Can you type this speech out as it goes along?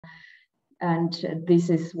this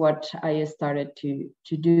is what I started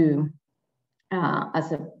to do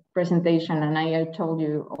as a presentation. And I told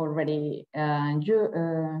you already,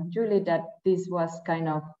 Julie, that this was kind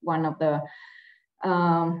of one of the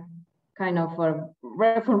kind of a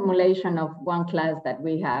reformulation of one class that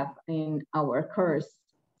we have in our course.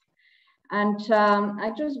 And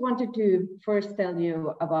I just wanted to first tell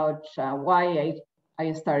you about why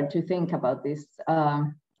I started to think about this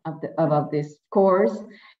course.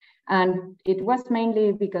 And it was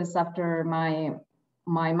mainly because after my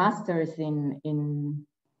master's in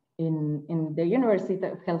the University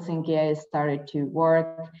of Helsinki, I started to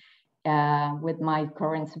work with my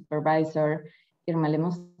current supervisor, Irmeli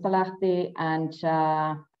Mustalahti, and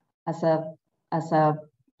as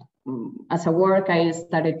a work, I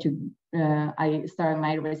started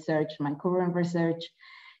my research, my current research,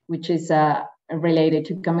 which is related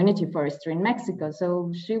to community forestry in Mexico.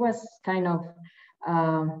 So she was kind of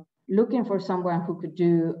looking for someone who could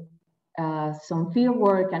do some field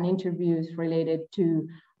work and interviews related to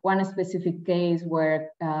one specific case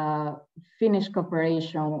where Finnish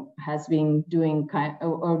corporation has been doing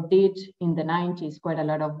or did in the 90s quite a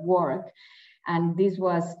lot of work. And this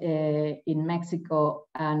was in Mexico,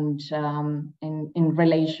 and in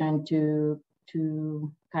relation to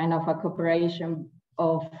kind of a cooperation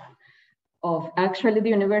of actually the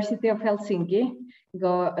University of Helsinki,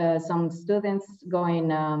 some students going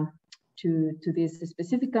to this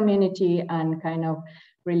specific community and kind of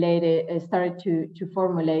started to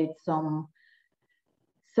formulate some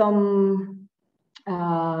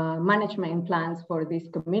management plans for these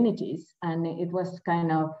communities. And it was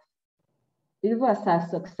a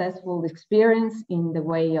successful experience in the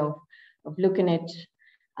way of looking at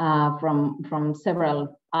from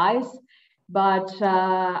several eyes. But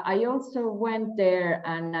I also went there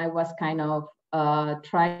and I was kind of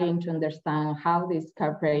trying to understand how this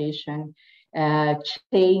cooperation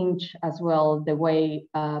change as well the way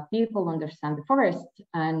people understand the forest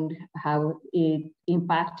and how it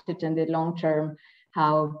impacted in the long term,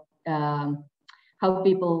 how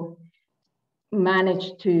people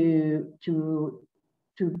manage to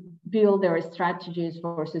build their strategies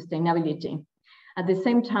for sustainability. At the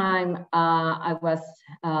same time, I was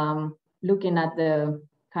looking at the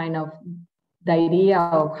idea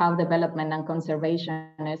of how development and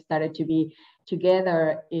conservation started to be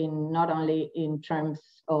together, in not only in terms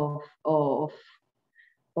of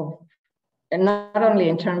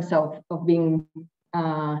being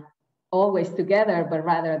always together, but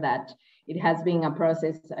rather that it has been a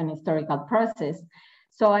process, an historical process.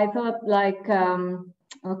 So I thought,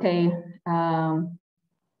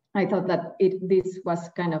 I thought that this was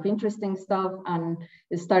kind of interesting stuff, and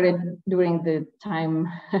it started during the time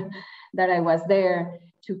that I was there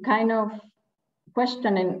to kind of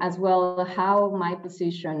questioning as well how my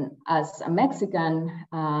position as a Mexican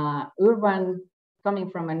coming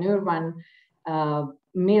from an urban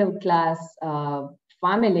middle class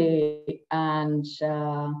family, and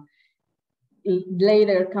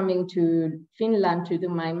later coming to Finland to do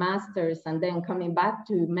my master's, and then coming back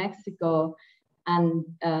to Mexico, and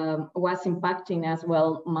was impacting as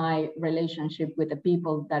well my relationship with the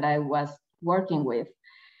people that I was working with.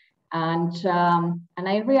 And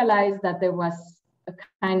I realized that there was a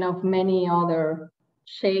kind of many other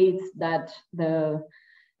shades that the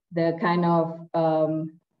kind of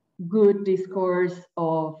good discourse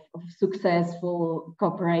of successful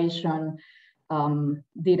cooperation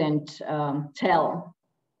didn't tell.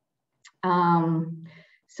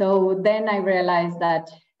 So then I realized that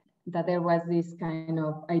there was this kind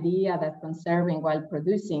of idea that conserving while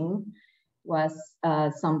producing was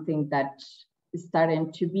something that is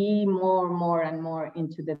starting to be more and more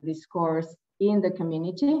into the discourse in the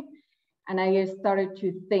community. And I started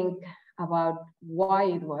to think about why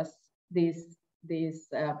it was this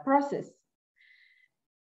process.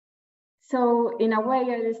 So in a way,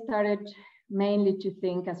 I started mainly to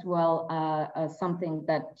think as well something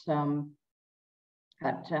that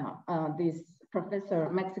this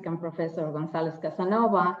Mexican professor González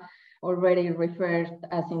Casanova already referred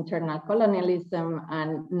as internal colonialism,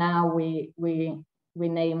 and now we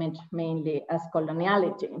name it mainly as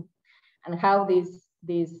coloniality, and how this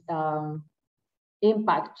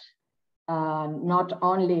impact not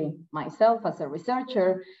only myself as a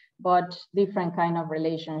researcher, but different kind of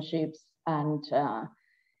relationships and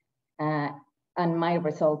my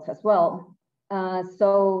results as well.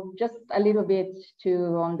 So just a little bit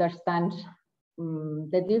to understand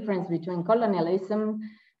the difference between colonialism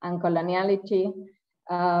and coloniality.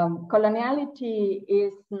 Coloniality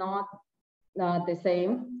is not the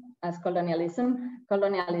same as colonialism.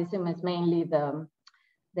 Colonialism is mainly the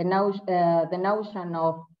notion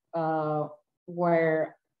of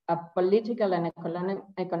where a political and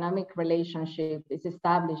economic relationship is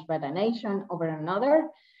established by the nation over another,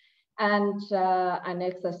 and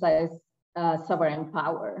exercise sovereign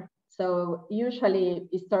power. So usually,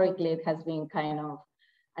 historically, it has been kind of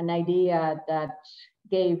an idea that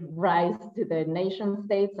gave rise to the nation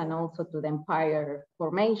states and also to the empire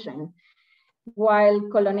formation. While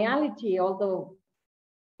coloniality, although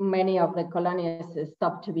many of the colonies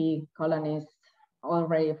stopped to be colonies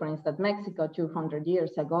already, for instance, Mexico 200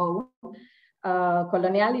 years ago,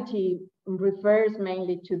 coloniality refers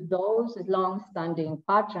mainly to those long-standing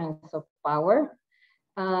patterns of power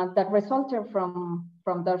that resulted from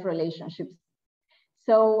those relationships.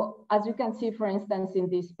 So as you can see, for instance, in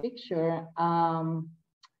this picture,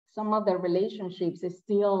 some of the relationships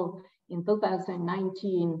still in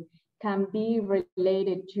 2019 can be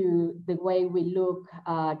related to the way we look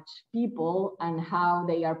at people and how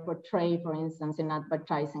they are portrayed, for instance, in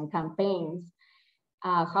advertising campaigns.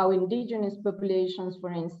 How indigenous populations,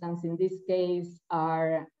 for instance, in this case,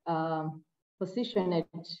 are positioned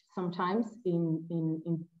sometimes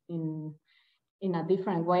in a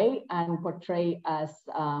different way and portrayed as,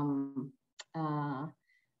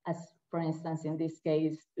 for instance, in this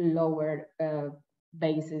case, lower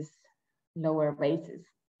bases.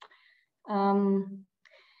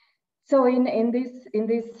 So in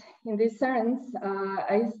this sense,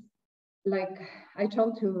 I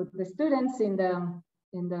told to the students in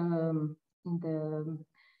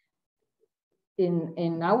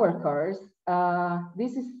our course,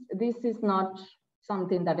 this is not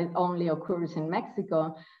something that it only occurs in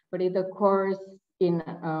Mexico, but it occurs in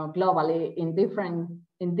globally in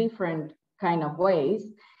different kind of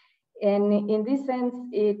ways. And in this sense,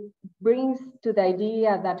 it brings to the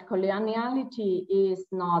idea that coloniality is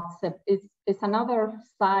not, it's another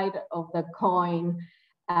side of the coin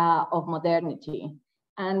of modernity.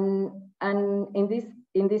 And in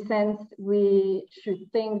this sense, we should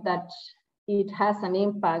think that it has an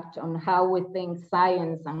impact on how we think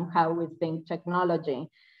science and how we think technology,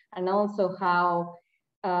 and also how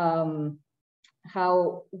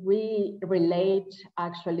we relate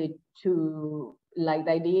actually to like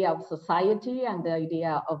the idea of society and the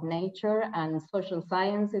idea of nature and social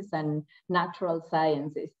sciences and natural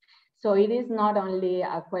sciences. So it is not only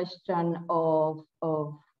a question of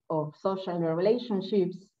social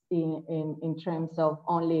relationships in terms of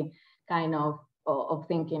only kind of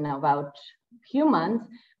thinking about humans,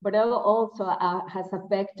 but it also has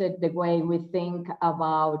affected the way we think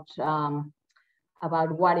about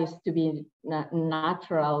what is to be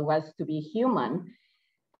natural, what's to be human.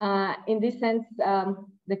 In this sense,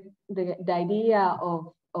 the idea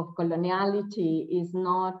of coloniality is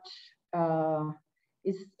not, the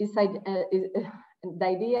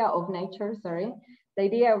idea of nature, sorry, the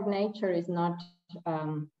idea of nature is not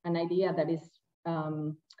an idea that is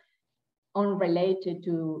unrelated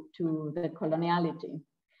to the coloniality.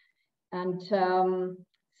 And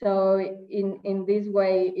so in this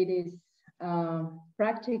way, it is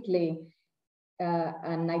practically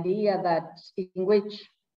an idea that in which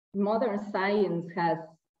modern science has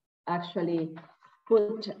actually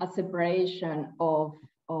put a separation of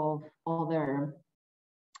other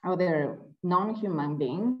non-human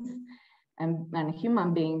beings and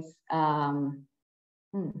human beings. Sorry,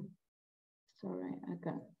 I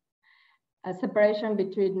can't. A separation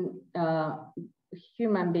between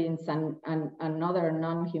human beings and other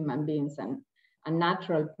non-human beings and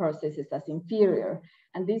natural processes as inferior.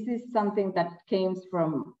 And this is something that came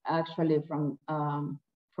from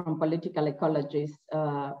political ecologists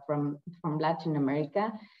from Latin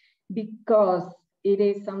America, because it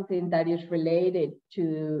is something that is related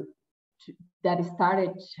to that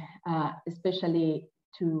started especially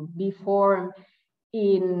to be formed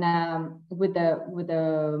in with the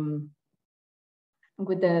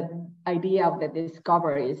idea of the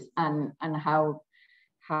discoveries and how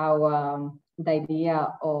the idea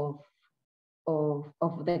of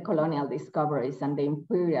the colonial discoveries and the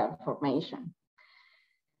imperial formation.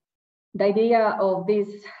 The idea of this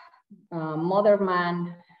modern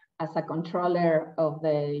man as a controller of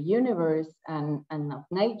the universe and of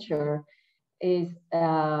nature is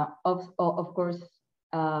of course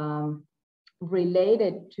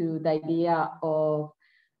related to the idea of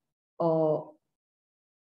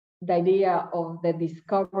the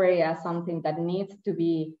discovery as something that needs to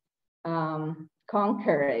be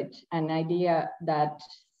conquered, an idea that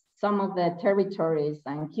some of the territories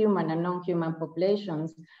and human and non-human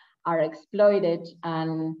populations are exploited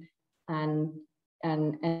and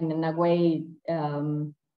in a way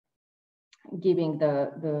giving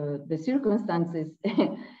the circumstances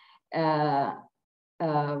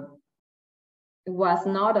was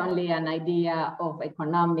not only an idea of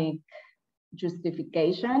economic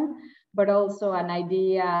justification, but also an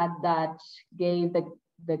idea that gave the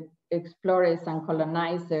explorers and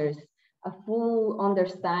colonizers a full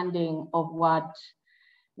understanding of what,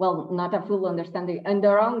 well, not a full understanding. In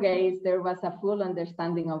their own case, there was a full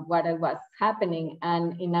understanding of what was happening.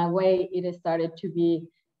 And in a way, it started to be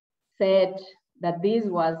said that this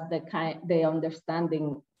was the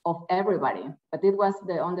understanding of everybody, but it was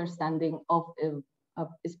the understanding of a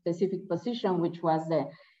specific position, which was the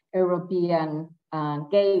European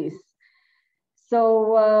gaze.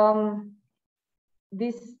 So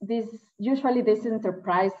usually these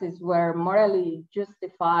enterprises were morally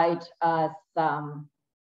justified as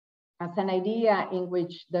an idea in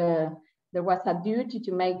which there was a duty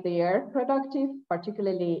to make the earth productive,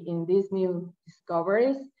 particularly in these new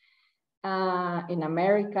discoveries in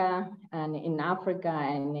America and in Africa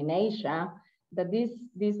and in Asia, that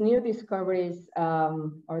these new discoveries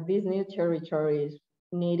or these new territories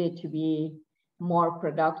needed to be more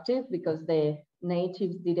productive because the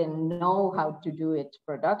natives didn't know how to do it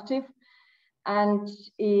productive. And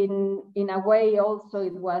in a way also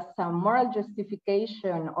it was a moral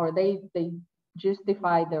justification, or they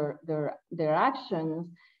justify their actions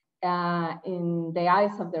in the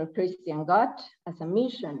eyes of their Christian God as a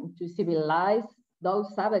mission to civilize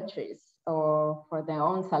those savages or for their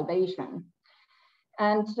own salvation.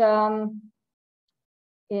 And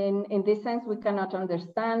in this sense, we cannot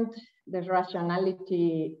understand the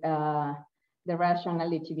rationality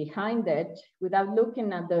behind it without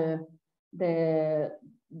looking at the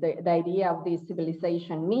idea of the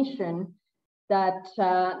civilization mission that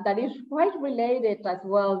is quite related as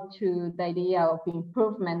well to the idea of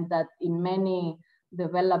improvement that in many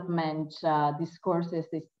development discourses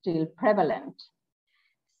is still prevalent.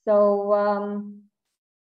 So,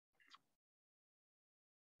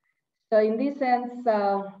 so in this sense,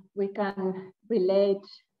 we can relate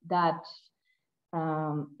that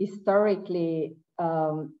historically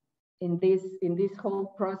in this whole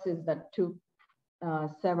process that took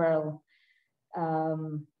several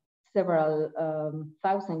several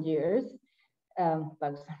centuries,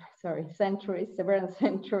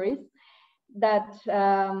 that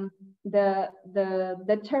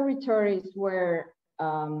the territories were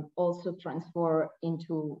also transformed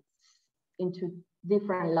into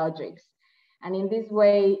different logics. And in this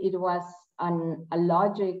way, it was a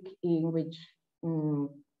logic in which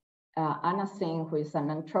Anna Singh, who is an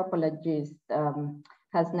anthropologist,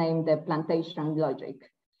 has named the plantation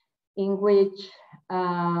logic, in which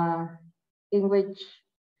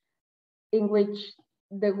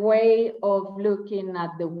the way of looking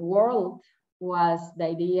at the world was the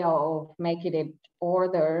idea of making it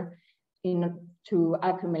order to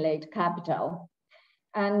accumulate capital.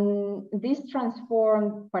 And this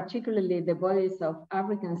transformed particularly the bodies of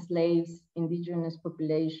African slaves, indigenous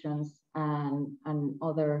populations, and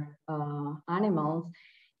other animals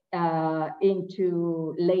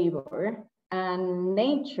into labor. And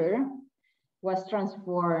nature was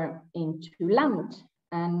transformed into land,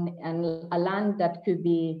 and a land that could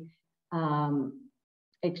be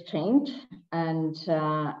exchanged and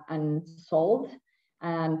sold,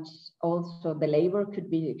 and also the labor could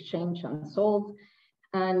be exchanged and sold,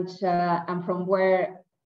 and from where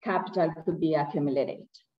capital could be accumulated.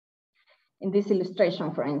 In this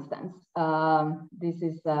illustration, for instance, this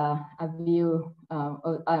is a view,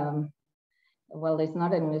 well, it's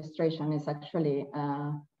not an illustration, it's actually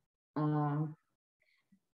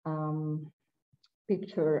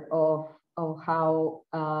picture of how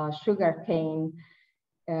sugarcane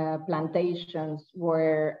plantations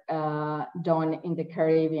were done in the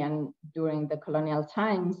Caribbean during the colonial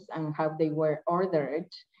times, and how they were ordered,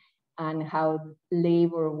 and how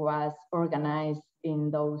labor was organized in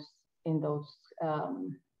those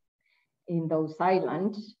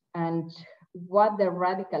islands, and what the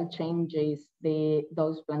radical changes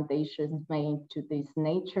those plantations made to these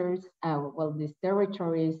natures, these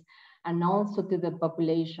territories, and also to the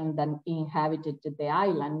population that inhabited the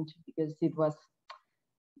island, because it was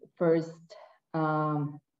first,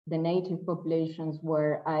 the native populations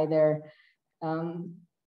were either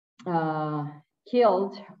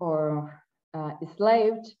killed or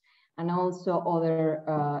enslaved, and also other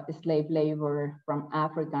slave labor from the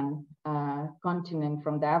African continent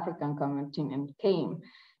came.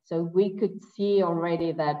 So we could see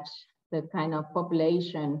already that the kind of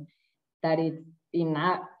population that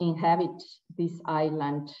inhabits this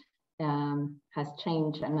island has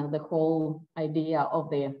changed, and the whole idea of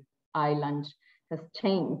the island has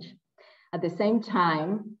changed. At the same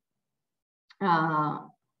time,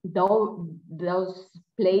 those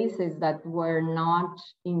places that were not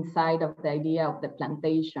inside of the idea of the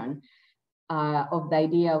plantation, of the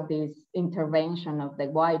idea of this intervention of the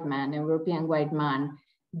white man, European white man,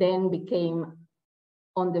 then became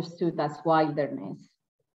understood as wilderness.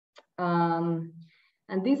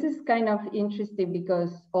 And this is kind of interesting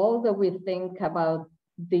because although we think about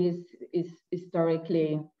this is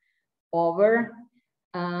historically over,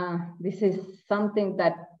 this is something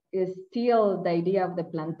that is still the idea of the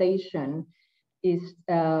plantation is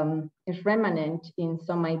remnant in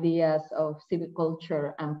some ideas of civic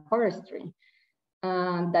culture and forestry.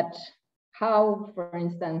 That how, for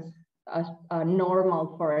instance, a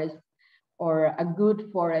normal forest or a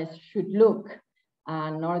good forest should look,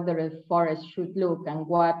 an ordered forest should look, and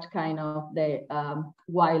what kind of the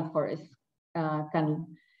wild forest can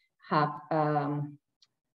have,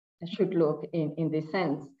 should look in this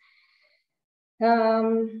sense.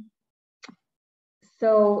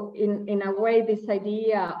 So in a way, this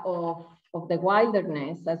idea of the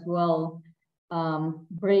wilderness as well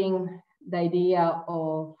bring the idea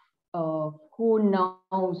of who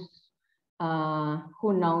knows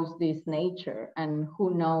this nature, and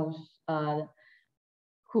who knows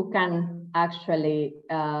who can actually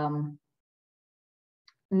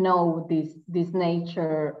know this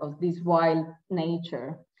nature, of this wild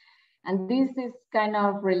nature. And this is kind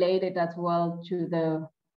of related as well to the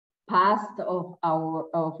past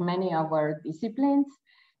of many of our disciplines,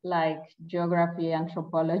 like geography,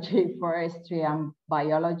 anthropology, forestry, and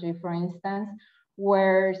biology, for instance,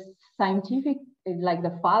 where scientific, like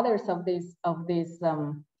the fathers of these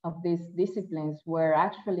disciplines were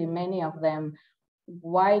actually many of them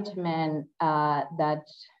white men that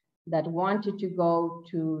wanted to go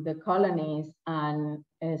to the colonies and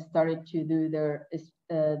started to do their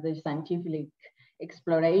scientific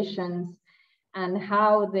explorations, and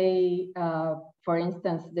how they, for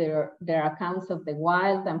instance, their accounts of the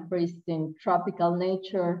wild and pristine tropical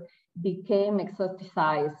nature became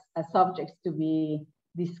exoticized as subjects to be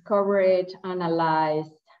discovered,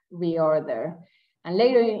 analyzed, reordered, and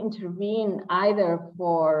later intervene either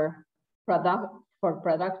for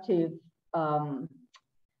productive,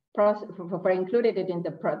 for included it in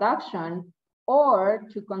the production, or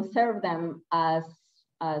to conserve them as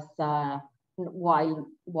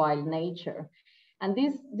wild nature. And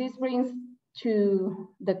this brings to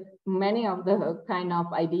the many of the kind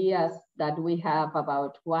of ideas that we have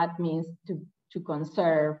about what means to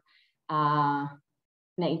conserve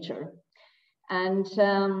nature. And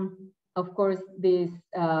of course, there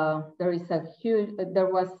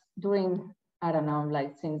was during, I don't know,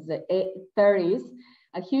 like since the 30s,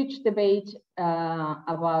 a huge debate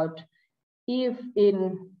about if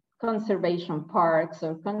in conservation parks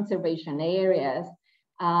or conservation areas,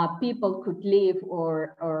 people could live,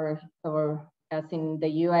 or as in the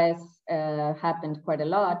US happened quite a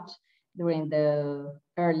lot during the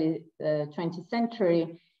early 20th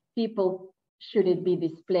century, people should it be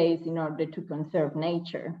displaced in order to conserve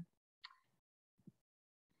nature.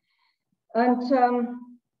 And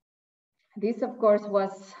this, of course,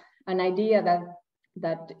 was an idea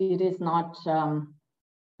that it is not,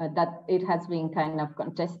 that it has been kind of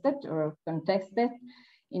contested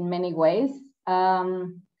in many ways.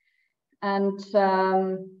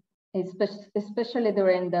 Especially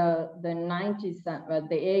during the 90s,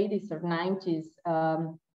 the 80s or 90s,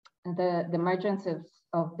 the emergence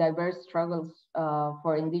of diverse struggles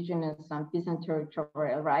for indigenous and peasant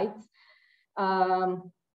territorial rights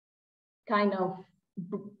kind of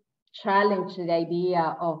challenge the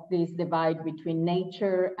idea of this divide between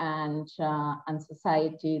nature and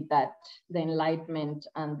society that the Enlightenment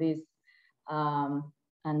and this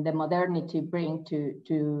and the modernity bring to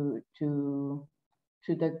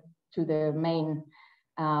the main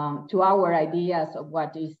to our ideas of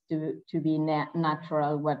what is to be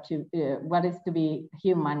natural, what is to be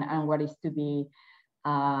human, and what is to be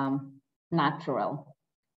natural,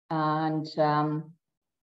 and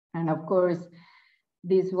of course,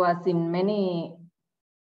 this was in many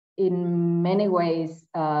ways.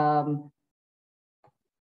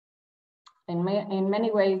 In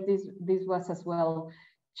many ways, this was as well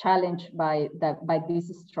challenged by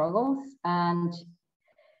these struggles, and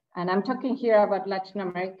I'm talking here about Latin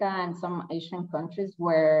America and some Asian countries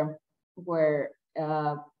where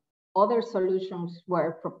other solutions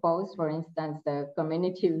were proposed. For instance, the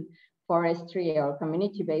community forestry or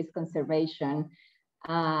community-based conservation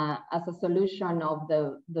as a solution of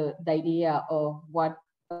the idea of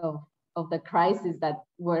the crisis that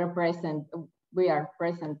were present. We are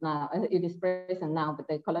present now. It is present now, but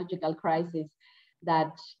the ecological crisis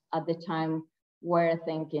that at the time were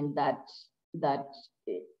thinking that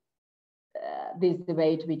this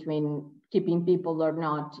debate between keeping people or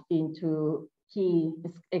not into key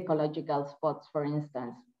ecological spots, for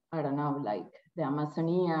instance, I don't know, like the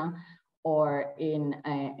Amazonia, or in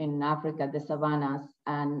Africa, the savannas,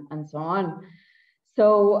 and so on.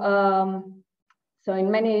 So so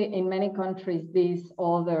in many countries, these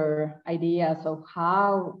other ideas of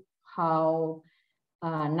how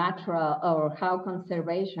natural or how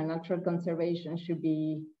natural conservation should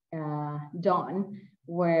be done,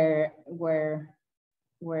 where we're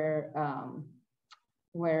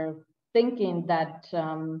thinking that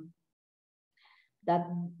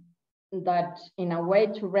that in a way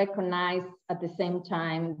to recognize at the same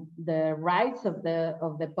time the rights of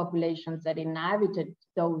the populations that inhabited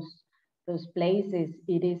those places,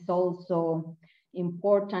 it is also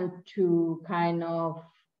important to kind of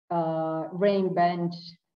reinvent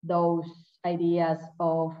those ideas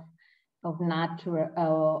of nature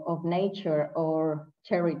or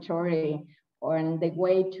territory, or in the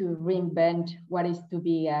way to reinvent what is to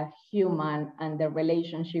be a human and the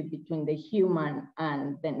relationship between the human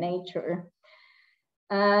and the nature.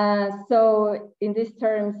 So in these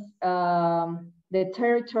terms, the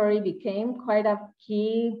territory became quite a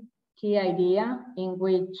key idea in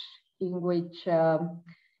which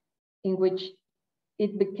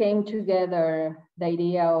it became together the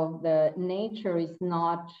idea of the nature is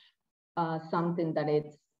not something that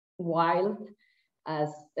it's wild, as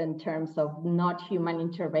in terms of not human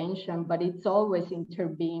intervention, but it's always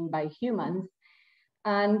intervened by humans.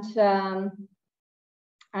 And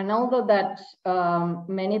although that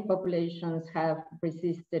many populations have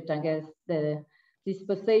resisted against the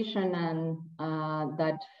dispossession, and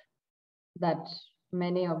that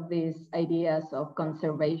many of these ideas of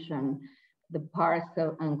conservation, the parks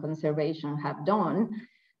and conservation have done,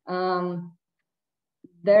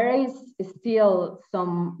 there is still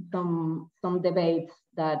some debates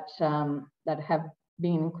that have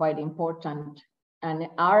been quite important and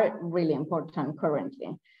are really important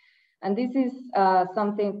currently. And this is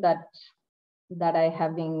something that I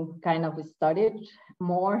have been kind of studied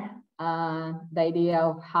more, the idea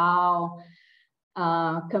of how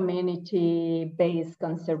community-based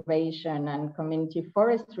conservation and community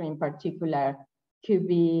forestry in particular could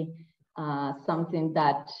be something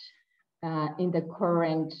that in the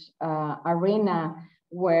current arena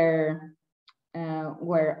where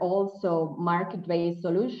also market-based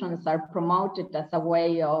solutions are promoted as a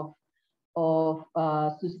way of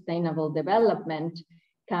sustainable development,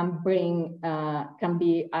 can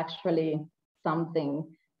be actually something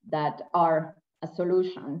that are a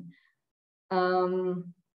solution.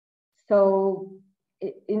 So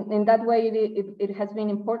in that way, it has been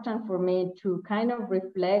important for me to kind of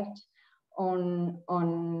reflect on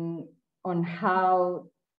how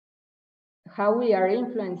we are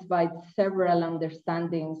influenced by several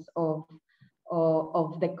understandings of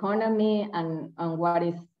the economy and what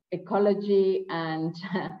is ecology, and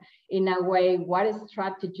in a way, what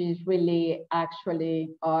strategies really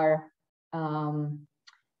actually are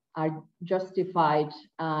justified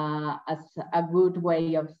as a good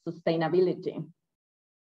way of sustainability.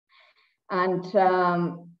 And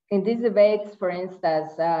in these debates, for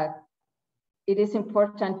instance, it is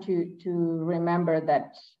important to remember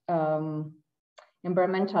that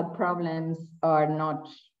environmental problems are not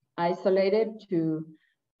isolated to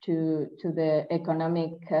the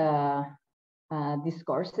economic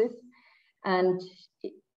discourses. And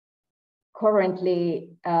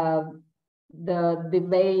currently, the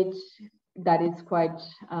debate that is quite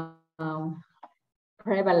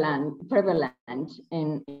prevalent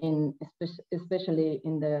especially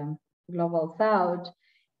in the global South,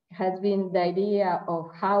 has been the idea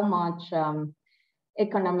of how much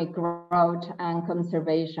economic growth and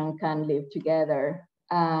conservation can live together.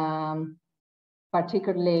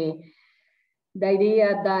 Particularly the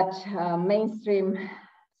idea that mainstream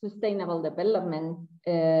sustainable development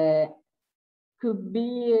could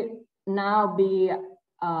now be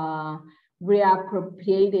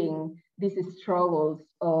reappropriating these struggles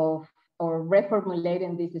or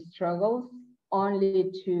reformulating these struggles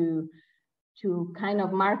only to kind of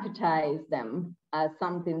marketize them as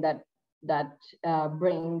something that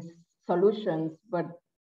brings solutions, but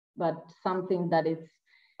something that is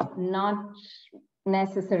not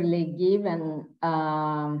necessarily given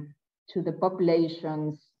to the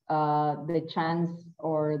populations the chance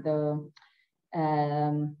or the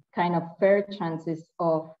kind of fair chances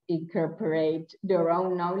of incorporate their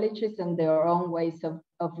own knowledges and their own ways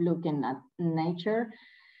of looking at nature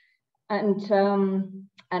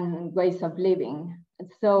and ways of living.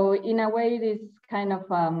 So in a way, this kind of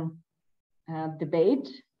debate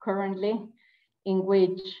currently in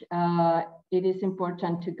which it is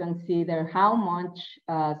important to consider how much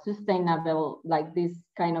sustainable, like this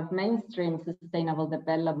kind of mainstream sustainable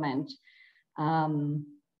development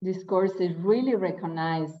discourses really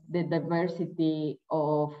recognize the diversity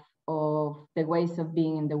of the ways of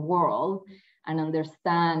being in the world and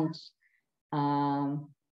understand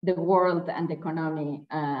the world and the economy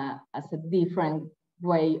as a different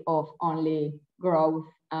way of only growth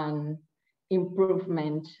and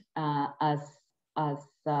improvement as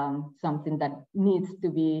something that needs to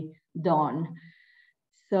be done.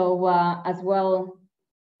 So as well,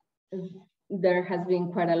 there has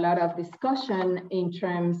been quite a lot of discussion in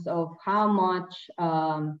terms of how much,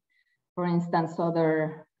 for instance,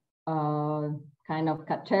 other kind of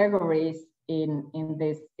categories in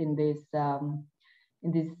this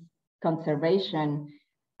conservation.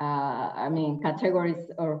 I mean,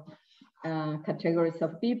 categories or categories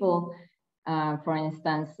of people. For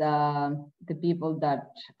instance, the people that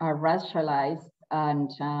are racialized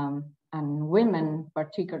and women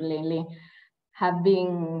particularly have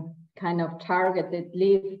been kind of targeted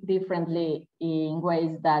differently in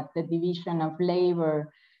ways that the division of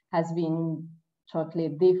labor has been totally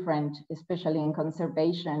different, especially in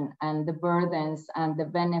conservation, and the burdens and the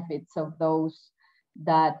benefits of those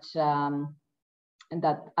that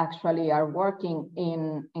that actually are working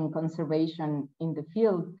in conservation in the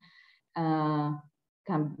field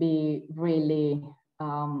can be really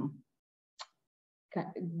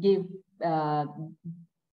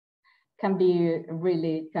can be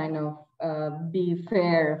really kind of be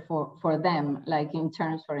fair for them, like in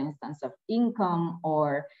terms, for instance, of income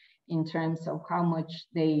or in terms of how much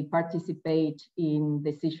they participate in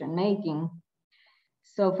decision making.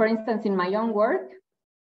 So, for instance, in my own work,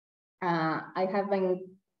 I have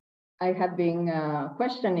been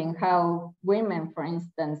questioning how women, for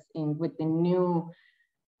instance, with new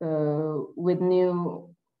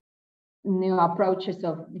approaches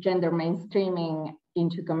of gender mainstreaming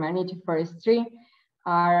into community forestry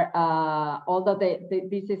are, although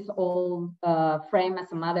this is all framed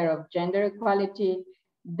as a matter of gender equality,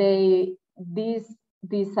 these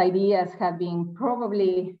ideas have been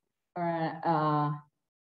probably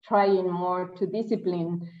trying more to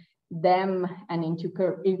discipline them and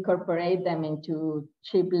incorporate them into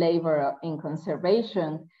cheap labor in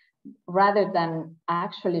conservation, rather than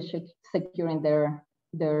actually securing their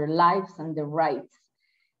lives and their rights.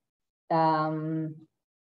 And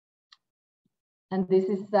this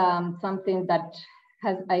is something that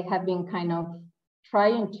I have been kind of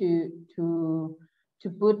trying to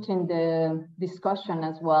put in the discussion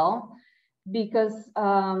as well, because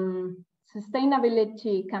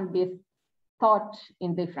sustainability can be thought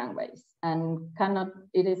in different ways and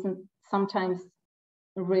it isn't sometimes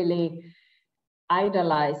really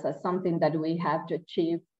idolized as something that we have to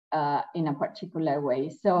achieve in a particular way.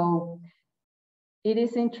 So it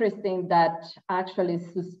is interesting that actually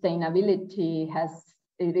sustainability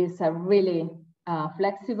is a really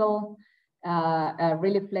flexible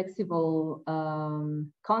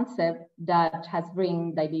concept that has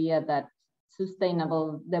bring the idea that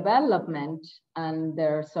sustainable development and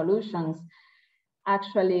their solutions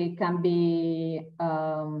actually can be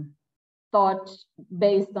thought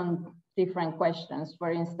based on different questions.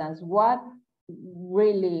 For instance, what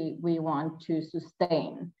really we want to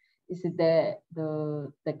sustain? Is it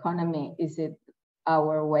the economy? Is it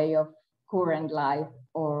our way of current life,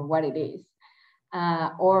 or what it is?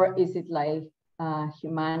 Or is it like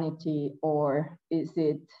humanity, or is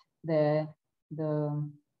it the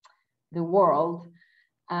world,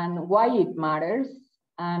 and why it matters,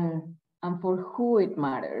 and for who it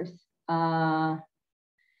matters?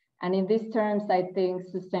 And in these terms, I think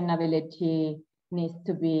sustainability needs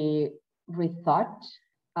to be rethought,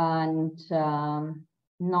 and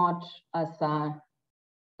not as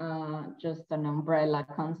just an umbrella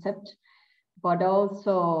concept, but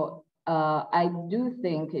also I do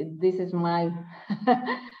think, this is my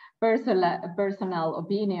personal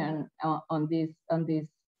opinion on this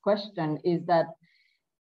question, is that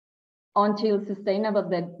until sustainable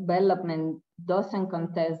development doesn't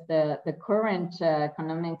contest the current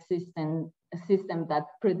economic system that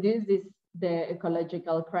produces the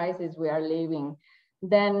ecological crisis we are living,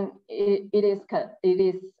 then it is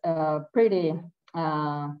pretty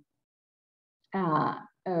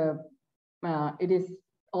it is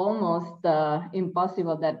almost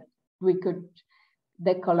impossible that we could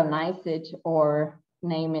decolonize it or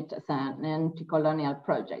name it as an anti-colonial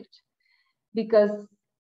project, because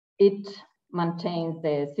it maintains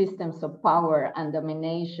the systems of power and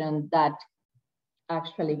domination that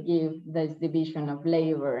actually give this division of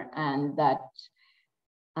labor and that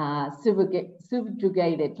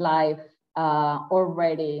subjugated life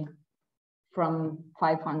already from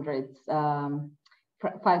 500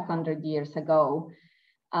 years ago.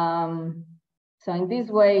 So in this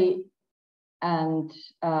way, and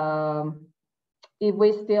if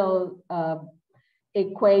we still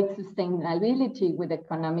equate sustainability with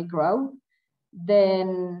economic growth,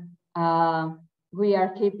 then we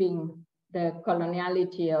are keeping the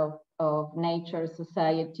coloniality of nature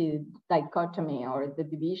society dichotomy, or the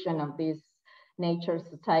division of this nature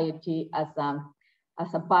society as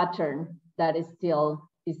a pattern that is still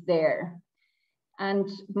there. And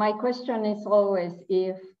my question is always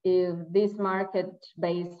if these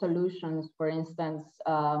market-based solutions, for instance,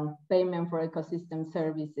 payment for ecosystem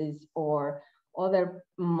services or other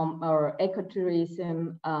or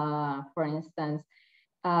ecotourism, for instance,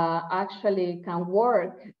 actually can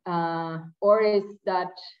work, or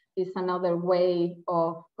is another way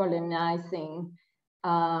of colonizing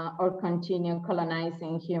or continue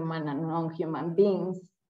colonizing human and non-human beings.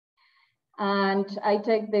 And I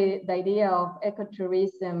take the idea of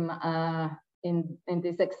ecotourism in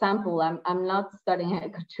this example. I'm not studying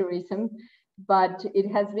ecotourism, but it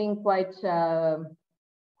has been quite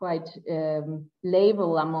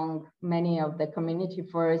labeled among many of the community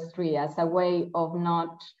forestry as a way of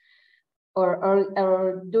not,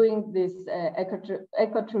 or doing this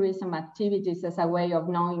ecotourism activities as a way of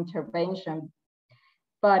no intervention.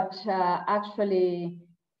 But actually,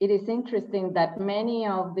 it is interesting that many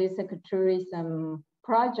of these ecotourism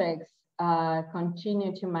projects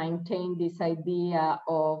continue to maintain this idea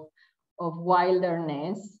of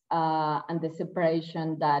wilderness and the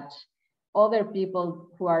separation that other people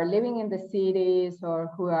who are living in the cities or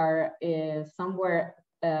who are somewhere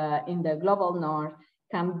in the global north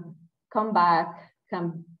can come back,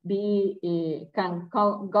 can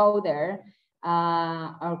go there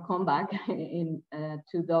or come back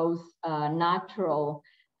to those natural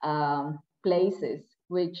places,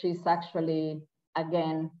 which is actually,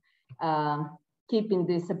 again, keeping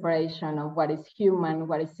this separation of what is human,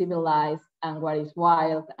 what is civilized, and what is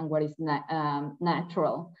wild, and what is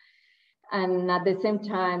natural. And at the same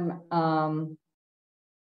time,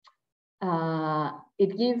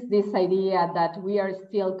 it gives this idea that we are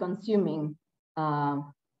still consuming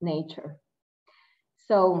nature.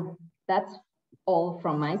 So that's all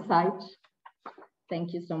from my side.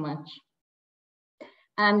 Thank you so much.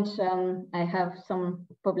 And I have some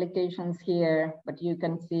publications here, but you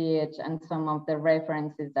can see it, and some of the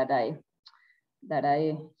references that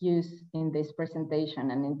I use in this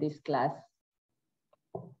presentation and in this class.